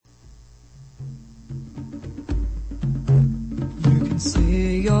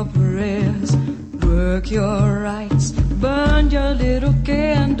say your prayers, work your rights, burn your little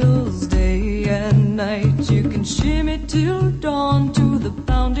candles day and night. You can shimmy till dawn to the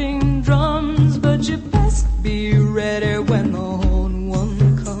pounding drums, but you best be ready when the horn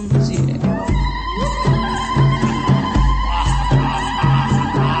one comes, yeah.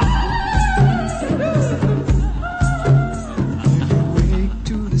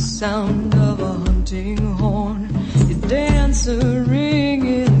 Sound of a hunting horn, you dance a ring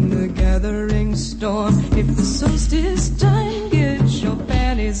in the gathering storm. If the solstice time, get your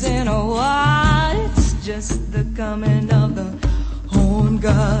panties in a wad. It's just the coming of the horn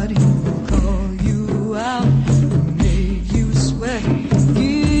god. He will call you out, make you sweat,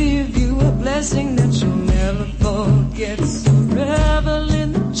 give you a blessing that you'll never forget. So revel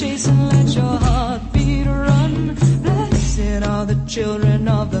in the chase and let your heartbeat run. Blessed are the children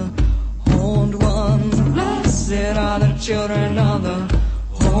of the horned one. Blessed are the children of the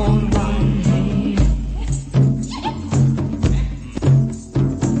horned one.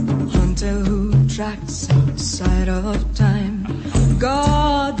 Hunter who tracks outside of time,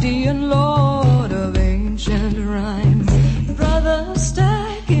 guardian lord of ancient rhyme, brother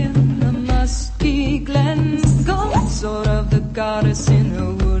stag in the musky glen, consort of the goddess in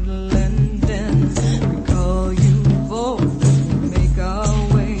the woodland den. We call you forth, make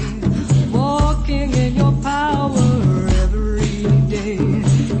our way, walking in your power every day.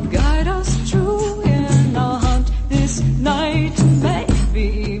 Guide us true in our hunt this night,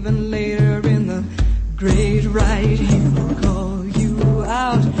 maybe even later in the great ride. He will call you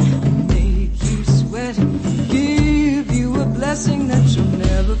out, make you sweat, give you a blessing that you'll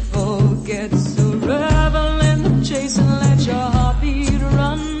never forget. So revel in the chase and let your heartbeat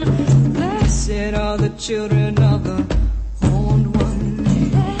run. Blessed are the children of the horned one.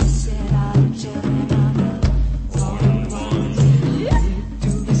 Blessed are the children of the horned one. To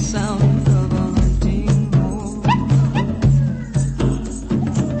the sound of a hunting horn.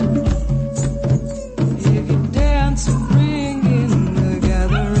 If you dance a ring in the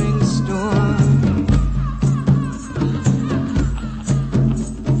gathering storm,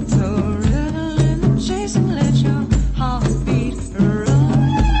 so revel in the chase and let your heartbeat run.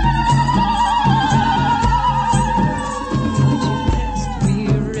 But you best be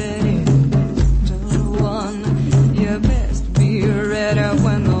ready to one. You best be ready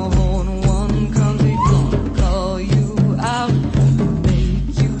when the horn one comes. He's gonna call you out,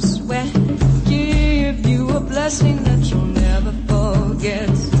 make you sweat, give you a blessing that you'll never forget.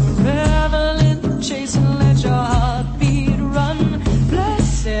 So revel in the chase and let your heartbeat run.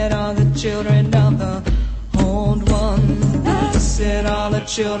 Blessed are the children of the horned one. Blessed are the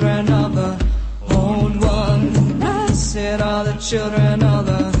children of the horned one. Blessed are the children of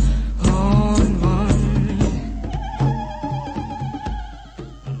the horned one.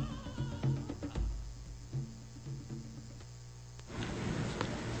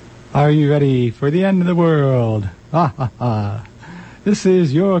 Are you ready for the end of the world? Ha ha ha. This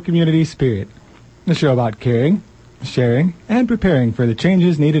is your Community Spirit, the show about caring, sharing, and preparing for the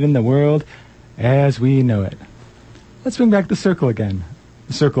changes needed in the world as we know it. Let's bring back the circle again.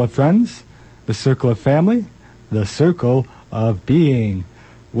 The circle of friends, the circle of family, the circle of being.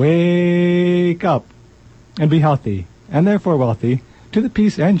 Wake up and be healthy, and therefore wealthy, to the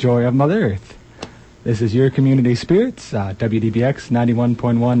peace and joy of Mother Earth. This is your Community Spirits, WDBX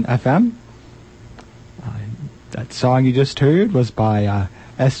 91.1 FM. That song you just heard was by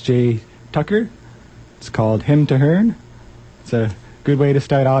S.J. Tucker. It's called Hymn to Hern. It's a good way to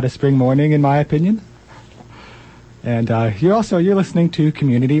start out a spring morning, in my opinion. And you're listening to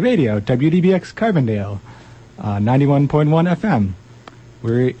Community Radio, WDBX Carbondale, 91.1 FM.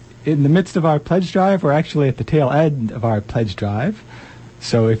 We're in the midst of our pledge drive. We're actually at the tail end of our pledge drive.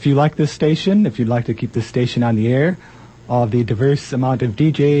 So if you like this station, if you'd like to keep this station on the air, all the diverse amount of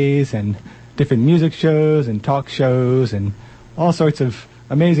DJs and different music shows and talk shows and all sorts of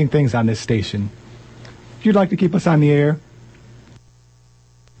amazing things on this station. If you'd like to keep us on the air,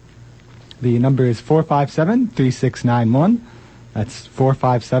 the number is 457-3691. That's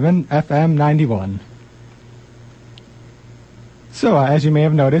 457-FM91. So, as you may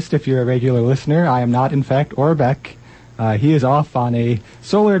have noticed, if you're a regular listener, I am not, in fact, Orbeck. He is off on a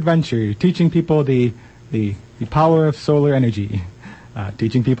solar adventure, teaching people the power of solar energy.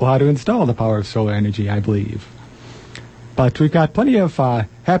 Teaching people how to install the power of solar energy, I believe. But we've got plenty of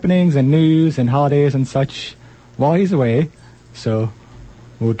happenings and news and holidays and such while he's away. So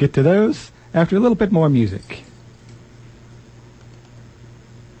we'll get to those after a little bit more music.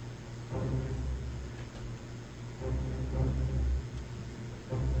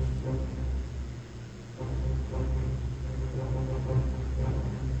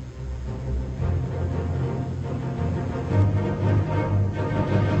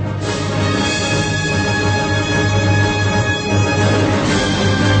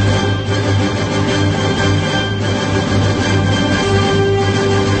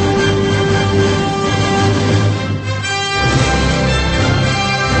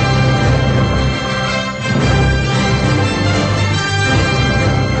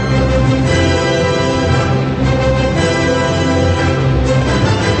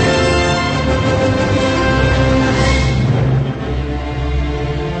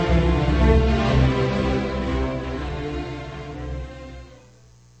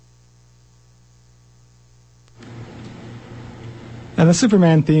 And the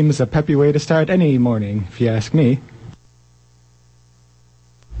Superman theme is a peppy way to start any morning, if you ask me.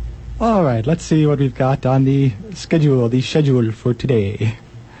 All right, let's see what we've got on the schedule for today.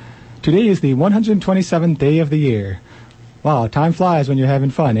 Today is the 127th day of the year. Wow, time flies when you're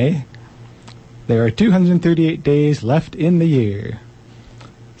having fun, eh? There are 238 days left in the year.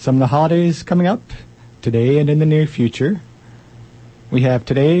 Some of the holidays coming up today and in the near future. We have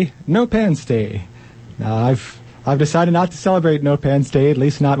today No Pants Day. Now, I've decided not to celebrate No Pants Day, at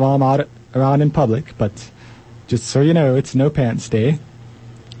least not while I'm out around in public, but just so you know, it's No Pants Day.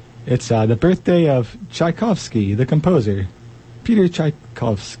 It's the birthday of Tchaikovsky, the composer, Peter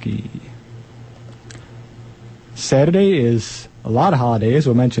Tchaikovsky. Saturday is a lot of holidays.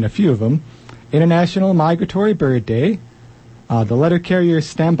 We'll mention a few of them. International Migratory Bird Day, the Letter Carrier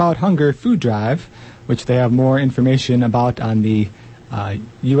Stamp Out Hunger Food Drive, which they have more information about on the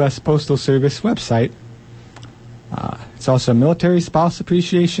U.S. Postal Service website. It's also Military Spouse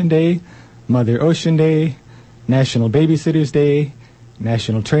Appreciation Day, Mother Ocean Day, National Babysitters Day,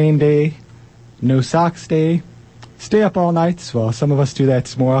 National Train Day, No Socks Day, Stay Up All Nights. Well, some of us do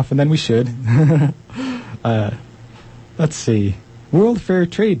that more often than we should. Let's see. World Fair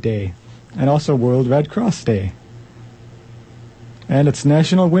Trade Day, and also World Red Cross Day. And it's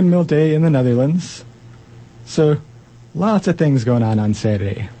National Windmill Day in the Netherlands. So, lots of things going on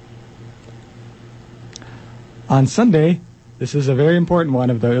Saturday. On Sunday, this is a very important one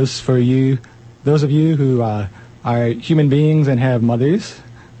of those for you, those of you who are human beings and have mothers.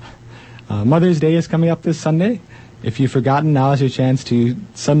 Mother's Day is coming up this Sunday. If you've forgotten, now is your chance to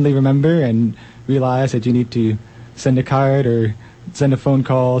suddenly remember and realize that you need to send a card or send a phone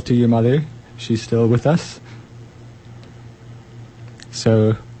call to your mother. She's still with us.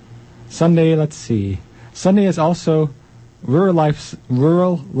 So, Sunday, let's see. Sunday is also Rural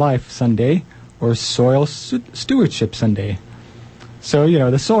Life Sunday, or Soil Stewardship Sunday. So,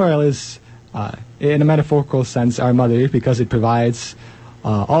 the soil is, in a metaphorical sense, our mother, because it provides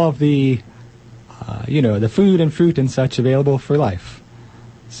all of the, the food and fruit and such available for life.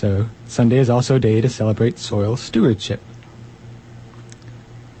 So, Sunday is also a day to celebrate soil stewardship.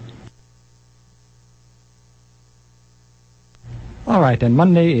 All right, and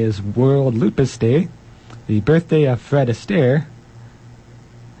Monday is World Lupus Day, the birthday of Fred Astaire.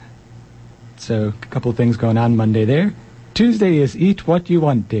 So, a couple of things going on Monday there. Tuesday is Eat What You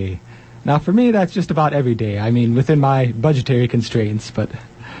Want Day. Now, for me, that's just about every day. I mean, within my budgetary constraints, but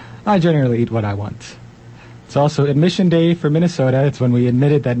I generally eat what I want. It's also Admission Day for Minnesota. It's when we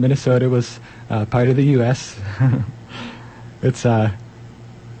admitted that Minnesota was part of the U.S. It's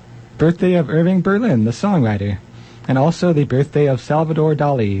birthday of Irving Berlin, the songwriter, and also the birthday of Salvador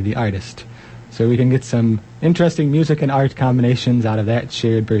Dali, the artist. So we can get some interesting music and art combinations out of that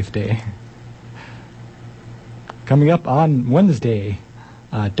shared birthday. Coming up on Wednesday,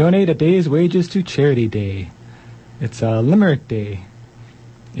 Donate a Day's Wages to Charity Day. It's Limerick Day.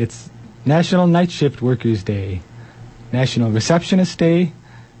 It's National Night Shift Workers Day, National Receptionist Day,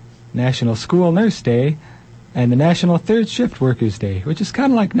 National School Nurse Day, and the National Third Shift Workers Day, which is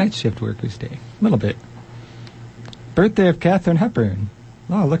kind of like Night Shift Workers Day, a little bit. Birthday of Katharine Hepburn.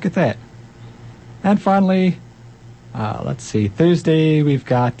 Oh, look at that. And finally, let's see, Thursday we've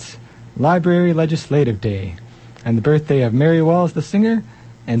got Library Legislative Day, and the birthday of Mary Wells the singer,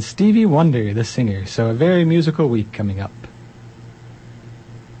 and Stevie Wonder the singer. So a very musical week coming up.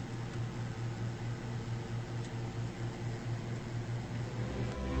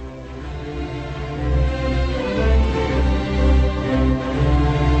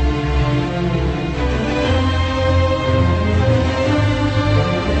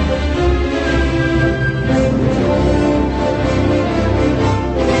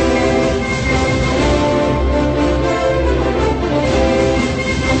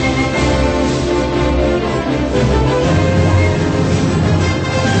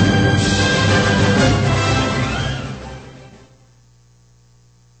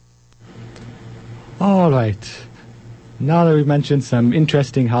 All right. Now that we've mentioned some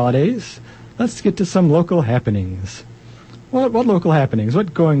interesting holidays, let's get to some local happenings. What local happenings?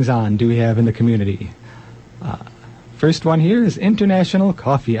 What goings-on do we have in the community? First one here is International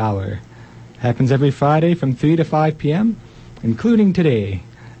Coffee Hour. Happens every Friday from 3 to 5 p.m., including today,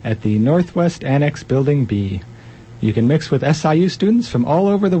 at the Northwest Annex Building B. You can mix with SIU students from all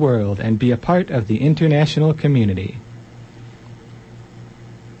over the world and be a part of the international community.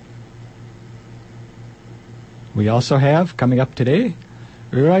 We also have, coming up today,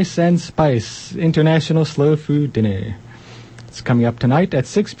 Rice and Spice International Slow Food Dinner. It's coming up tonight at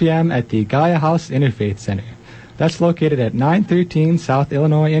 6 p.m. at the Gaia House Interfaith Center. That's located at 913 South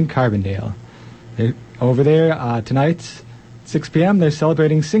Illinois in Carbondale. Over there tonight, 6 p.m., they're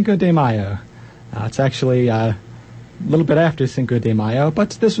celebrating Cinco de Mayo. It's actually a little bit after Cinco de Mayo,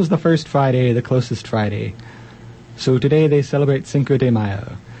 but this was the first Friday, the closest Friday. So today they celebrate Cinco de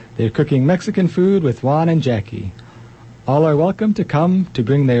Mayo. They're cooking Mexican food with Juan and Jackie. All are welcome to come to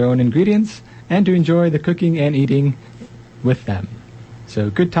bring their own ingredients and to enjoy the cooking and eating with them. So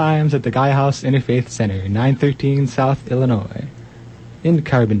good times at the Guy House Interfaith Center, 913 South Illinois, in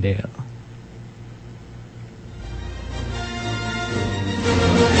Carbondale.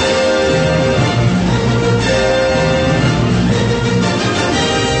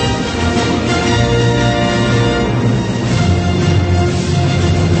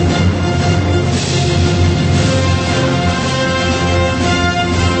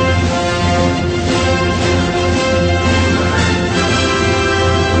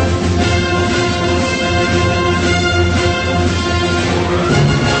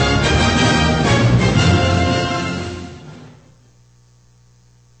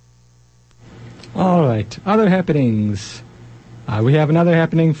 Other happenings. We have another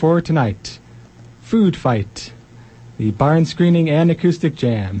happening for tonight. Food Fight. The barn screening and acoustic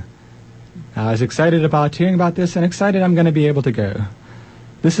jam. I was excited about hearing about this and excited I'm going to be able to go.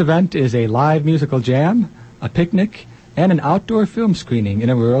 This event is a live musical jam, a picnic, and an outdoor film screening in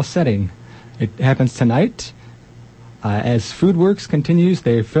a rural setting. It happens tonight as FoodWorks continues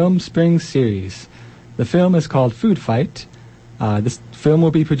their Film Spring series. The film is called Food Fight. This film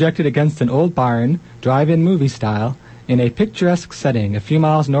will be projected against an old barn, drive-in movie style, in a picturesque setting a few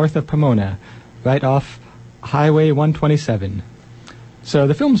miles north of Pomona, right off Highway 127. So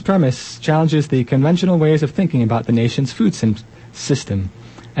the film's premise challenges the conventional ways of thinking about the nation's food system,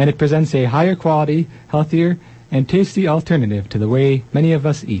 and it presents a higher quality, healthier, and tasty alternative to the way many of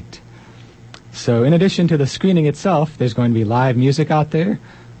us eat. So in addition to the screening itself, there's going to be live music out there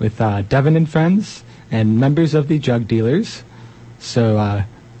with Devin and Friends and members of the Jug Dealers. So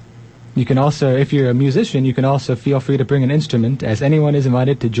you can also, if you're a musician, you can also feel free to bring an instrument, as anyone is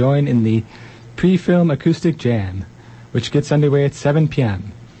invited to join in the pre-film acoustic jam, which gets underway at 7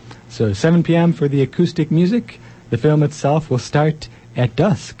 p.m. So 7 p.m. for the acoustic music. The film itself will start at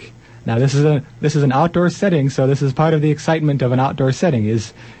dusk. Now this is an outdoor setting, so this is part of the excitement of an outdoor setting,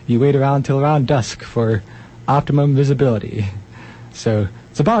 is you wait around till around dusk for optimum visibility. So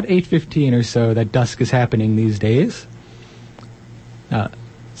it's about 8:15 or so that dusk is happening these days.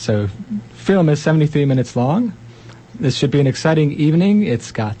 So film is 73 minutes long. This should be an exciting evening.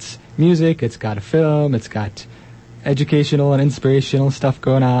 It's got music, it's got a film, it's got educational and inspirational stuff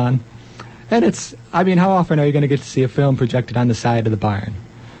going on. And how often are you going to get to see a film projected on the side of the barn?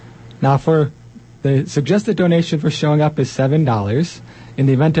 Now, for the suggested donation for showing up is $7. In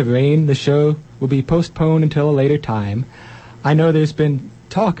the event of rain, the show will be postponed until a later time. I know there's been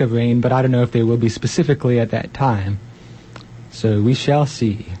talk of rain, but I don't know if there will be specifically at that time. So we shall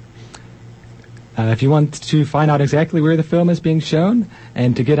see. If you want to find out exactly where the film is being shown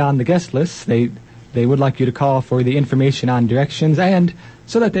and to get on the guest list, they would like you to call for the information on directions and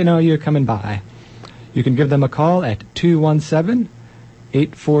so that they know you're coming by. You can give them a call at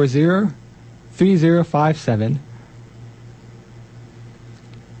 217-840-3057,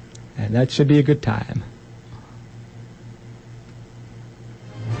 and that should be a good time.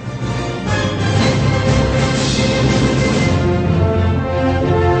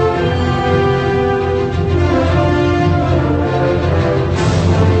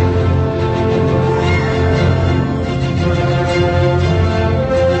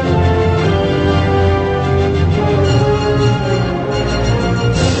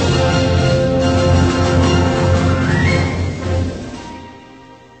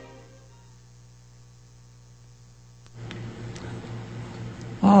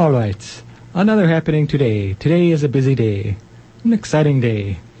 All right, another happening today. Today is a busy day, an exciting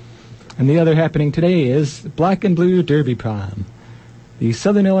day. And the other happening today is Black and Blue Derby Prom. The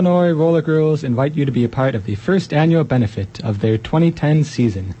Southern Illinois Roller Girls invite you to be a part of the first annual benefit of their 2010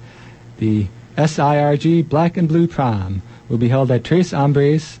 season. The SIRG Black and Blue Prom will be held at Tres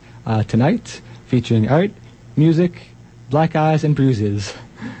Hombres tonight, featuring art, music, black eyes, and bruises.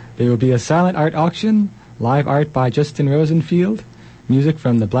 There will be a silent art auction, live art by Justin Rosenfield, music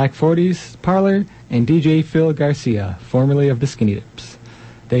from the Black 40s, Parlor, and DJ Phil Garcia, formerly of the Skinny Dips.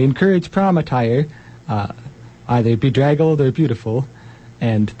 They encourage prom attire, either bedraggled or beautiful,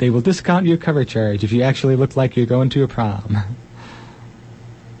 and they will discount your cover charge if you actually look like you're going to a prom.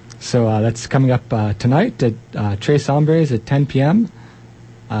 So that's coming up tonight at Tres Hombres at 10 p.m.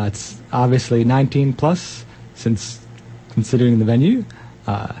 It's obviously 19 plus, since considering the venue.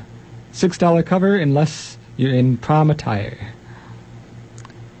 $6 cover unless you're in prom attire.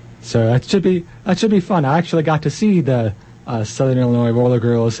 So that should be fun. I actually got to see the Southern Illinois roller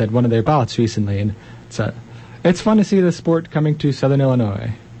girls at one of their bouts recently, and it's fun to see the sport coming to Southern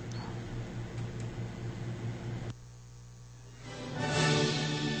Illinois.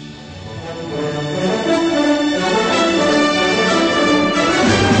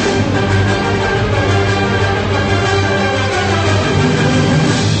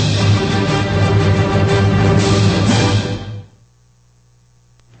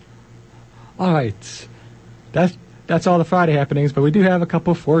 All right, that's all the Friday happenings, but we do have a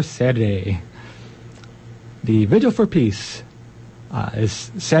couple for Saturday. The Vigil for Peace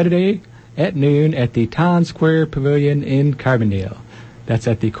is Saturday at noon at the Town Square Pavilion in Carbondale. That's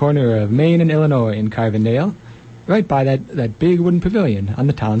at the corner of Main and Illinois in Carbondale, right by that big wooden pavilion on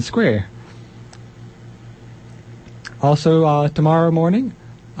the town square. Also, tomorrow morning,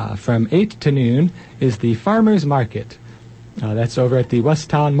 from 8 to noon, is the Farmers Market. That's over at the West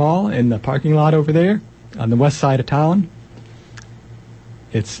Town Mall in the parking lot over there on the west side of town.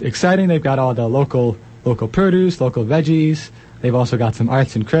 It's exciting. They've got all the local produce, local veggies. They've also got some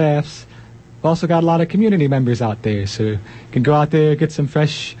arts and crafts. They've also got a lot of community members out there, so you can go out there, get some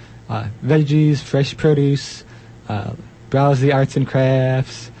fresh veggies, fresh produce, browse the arts and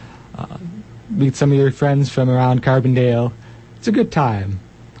crafts, meet some of your friends from around Carbondale. It's a good time.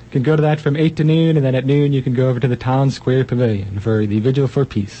 You can go to that from 8 to noon, and then at noon you can go over to the Town Square Pavilion for the Vigil for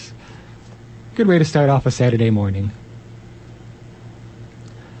Peace. Good way to start off a Saturday morning.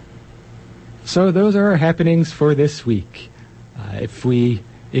 So those are our happenings for this week. If you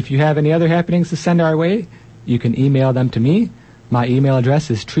have any other happenings to send our way, you can email them to me. My email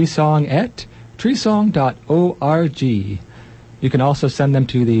address is treesong@treesong.org. You can also send them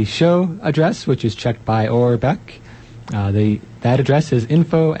to the show address, which is checked by Orbeck. That address is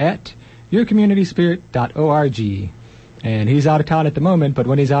info@yourcommunityspirit.org. And he's out of town at the moment, but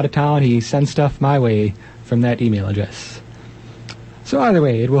when he's out of town, he sends stuff my way from that email address. So either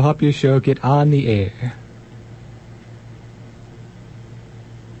way, it will help your show get on the air.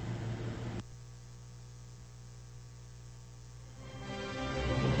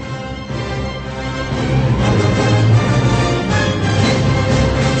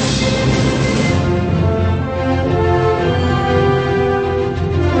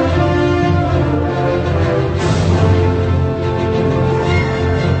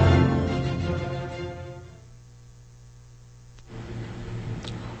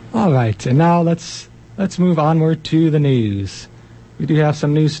 All right, and now let's move onward to the news. We do have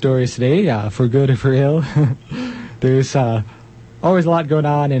some news stories today, for good or for ill. There's always a lot going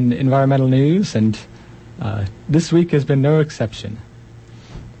on in environmental news, and this week has been no exception.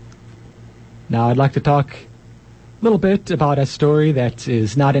 Now, I'd like to talk a little bit about a story that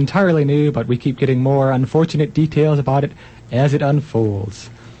is not entirely new, but we keep getting more unfortunate details about it as it unfolds.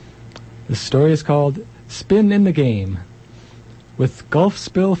 The story is called Spin in the Game. With Gulf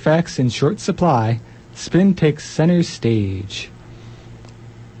spill facts in short supply, spin takes center stage.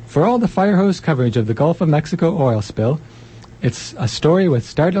 For all the fire hose coverage of the Gulf of Mexico oil spill, it's a story with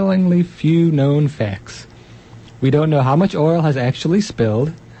startlingly few known facts. We don't know how much oil has actually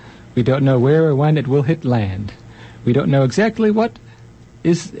spilled. We don't know where or when it will hit land. We don't know exactly what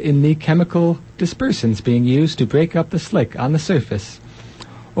is in the chemical dispersants being used to break up the slick on the surface,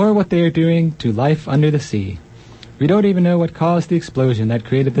 or what they are doing to life under the sea. We don't even know what caused the explosion that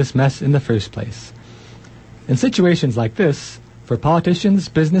created this mess in the first place. In situations like this, for politicians,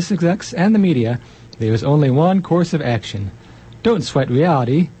 business execs, and the media, there is only one course of action. Don't sweat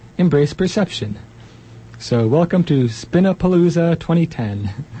reality, embrace perception. So welcome to Spinapalooza 2010.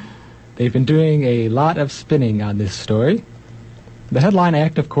 They've been doing a lot of spinning on this story. The headline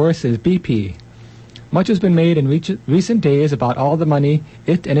act, of course, is BP. Much has been made in recent days about all the money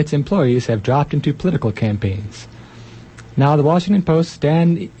it and its employees have dropped into political campaigns. Now, the Washington Post's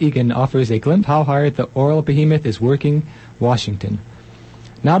Dan Egan offers a glimpse how hard the oil behemoth is working Washington.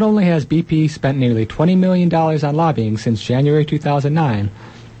 Not only has BP spent nearly $20 million on lobbying since January 2009,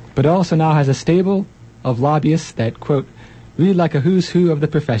 but it also now has a stable of lobbyists that, quote, read like a who's who of the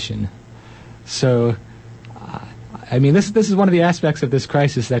profession. So, this is one of the aspects of this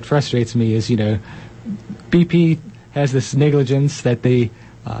crisis that frustrates me is, BP has this negligence that they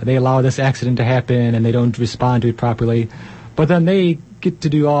allow this accident to happen and they don't respond to it properly. But then they get to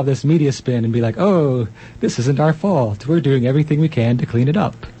do all this media spin and be like, oh, this isn't our fault. We're doing everything we can to clean it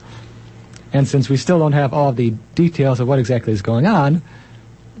up. And since we still don't have all the details of what exactly is going on,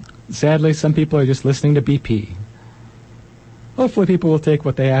 sadly, some people are just listening to BP. Hopefully people will take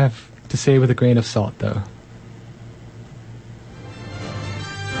what they have to say with a grain of salt, though.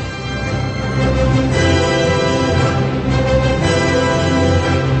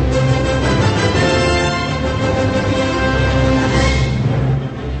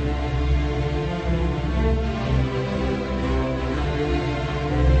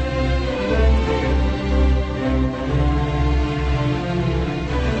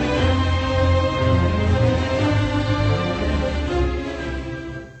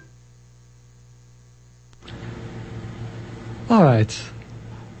 All right.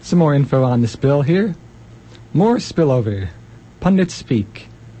 Some more info on this bill here. More spillover. Pundits speak.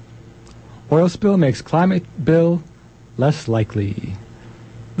 Oil spill makes climate bill less likely.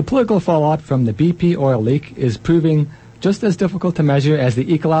 The political fallout from the BP oil leak is proving just as difficult to measure as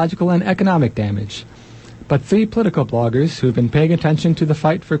the ecological and economic damage. But 3 political bloggers who have been paying attention to the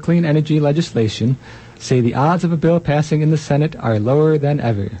fight for clean energy legislation say the odds of a bill passing in the Senate are lower than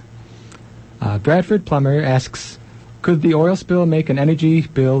ever. Bradford Plummer asks, could the oil spill make an energy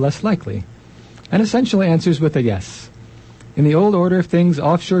bill less likely? And essentially answers with a yes. In the old order of things,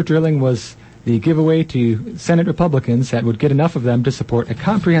 offshore drilling was the giveaway to Senate Republicans that would get enough of them to support a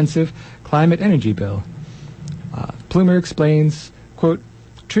comprehensive climate energy bill. Plumer explains, quote,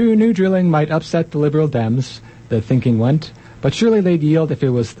 true, new drilling might upset the liberal Dems, the thinking went, but surely they'd yield if it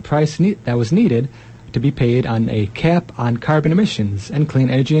was the price that was needed to be paid on a cap on carbon emissions and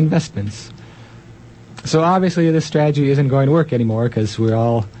clean energy investments. So obviously this strategy isn't going to work anymore because we're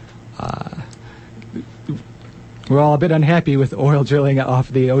all a bit unhappy with oil drilling off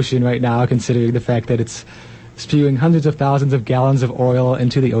the ocean right now, considering the fact that it's spewing hundreds of thousands of gallons of oil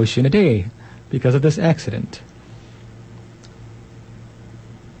into the ocean a day because of this accident.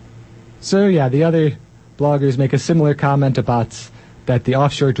 So yeah, the other bloggers make a similar comment about that the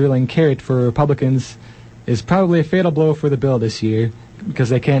offshore drilling carrot for Republicans is probably a fatal blow for the bill this year because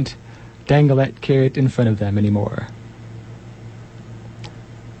they can't dangle that carrot in front of them anymore.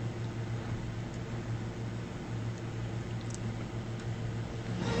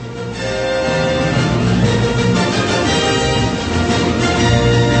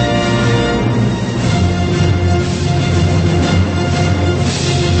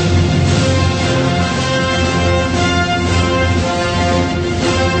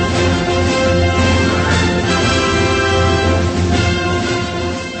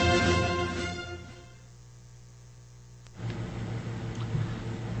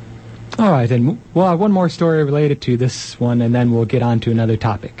 All right, and we'll have one more story related to this one, and then we'll get on to another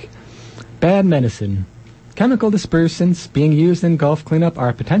topic. Bad medicine. Chemical dispersants being used in Gulf cleanup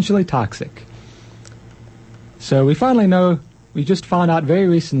are potentially toxic. So we just found out very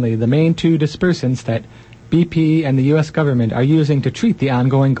recently the main 2 dispersants that BP and the U.S. government are using to treat the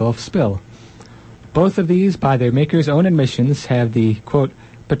ongoing Gulf spill. Both of these, by their makers' own admissions, have the, quote,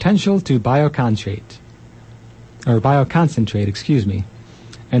 potential to bioconcentrate,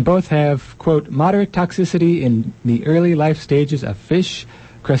 and both have, quote, moderate toxicity in the early life stages of fish,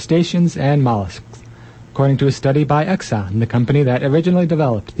 crustaceans, and mollusks, according to a study by Exxon, the company that originally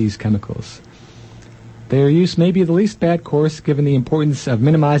developed these chemicals. Their use may be the least bad course given the importance of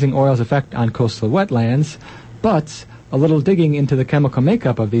minimizing oil's effect on coastal wetlands, but a little digging into the chemical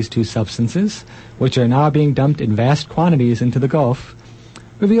makeup of these 2 substances, which are now being dumped in vast quantities into the Gulf,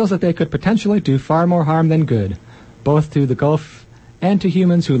 reveals that they could potentially do far more harm than good, both to the Gulf and to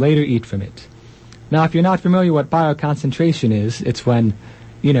humans who later eat from it. Now, if you're not familiar what bioconcentration is, it's when,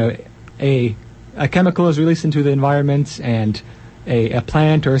 a chemical is released into the environment and a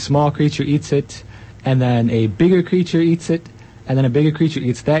plant or a small creature eats it, and then a bigger creature eats it, and then a bigger creature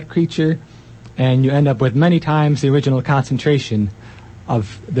eats that creature, and you end up with many times the original concentration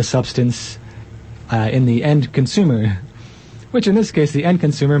of the substance in the end consumer, which in this case the end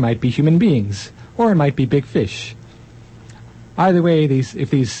consumer might be human beings, or it might be big fish. Either way, if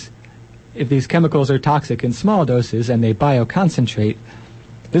these chemicals are toxic in small doses and they bioconcentrate,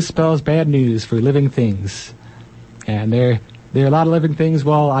 this spells bad news for living things. And there are a lot of living things.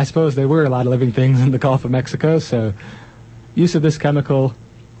 Well, I suppose there were a lot of living things in the Gulf of Mexico, so use of this chemical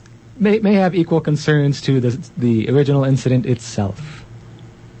may have equal concerns to the original incident itself.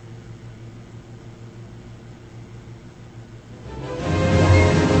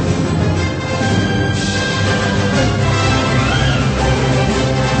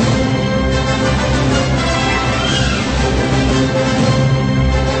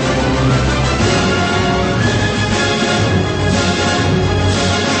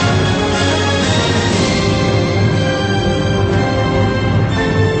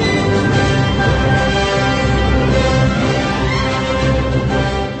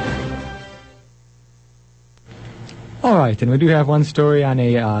 All right, and we do have one story on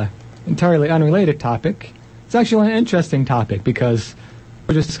a entirely unrelated topic. It's actually an interesting topic because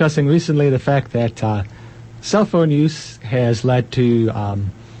we're just discussing recently the fact that cell phone use has led to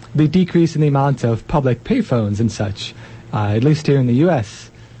the decrease in the amount of public payphones and such, at least here in the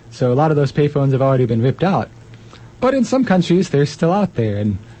U.S. So a lot of those payphones have already been ripped out. But in some countries, they're still out there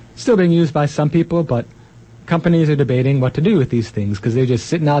and still being used by some people, but companies are debating what to do with these things because they're just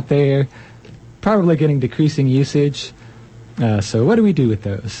sitting out there, probably getting decreasing usage. So what do we do with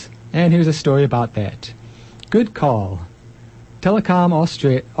those? And here's a story about that. Good call. Telekom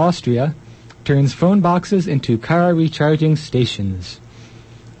Austria turns phone boxes into car recharging stations.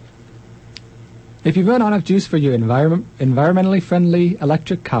 If you run out of juice for your environmentally friendly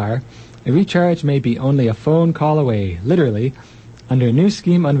electric car, a recharge may be only a phone call away, literally, under a new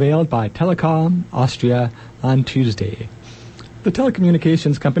scheme unveiled by Telekom Austria on Tuesday. The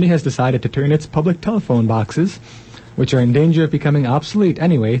telecommunications company has decided to turn its public telephone boxes, which are in danger of becoming obsolete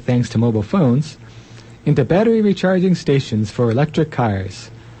anyway thanks to mobile phones, into battery recharging stations for electric cars.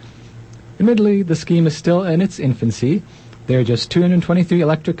 Admittedly, the scheme is still in its infancy. There are just 223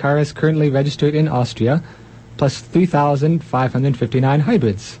 electric cars currently registered in Austria, plus 3,559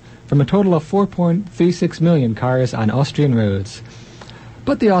 hybrids, from a total of 4.36 million cars on Austrian roads.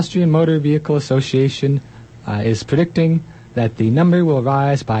 But the Austrian Motor Vehicle Association is predicting that the number will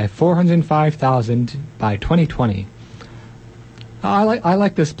rise by 405,000 by 2020. I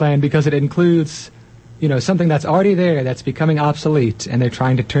like this plan because it includes, something that's already there that's becoming obsolete, and they're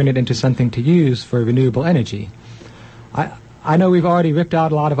trying to turn it into something to use for renewable energy. I know we've already ripped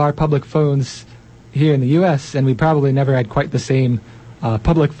out a lot of our public phones here in the U.S., and we probably never had quite the same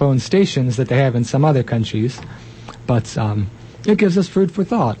public phone stations that they have in some other countries, but it gives us food for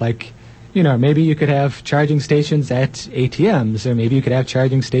thought. Like, maybe you could have charging stations at ATMs, or maybe you could have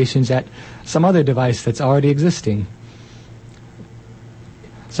charging stations at some other device that's already existing.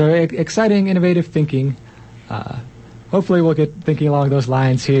 So exciting, innovative thinking. Hopefully we'll get thinking along those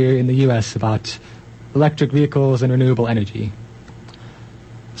lines here in the U.S. about electric vehicles and renewable energy.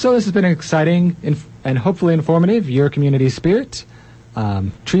 So this has been exciting and hopefully informative, Your Community Spirit.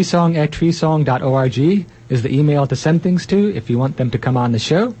 treesong@treesong.org is the email to send things to if you want them to come on the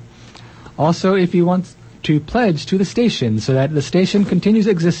show. Also, if you want to pledge to the station so that the station continues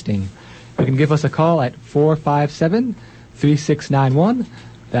existing, you can give us a call at 457-3691.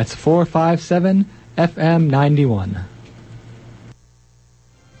 That's 457-FM91.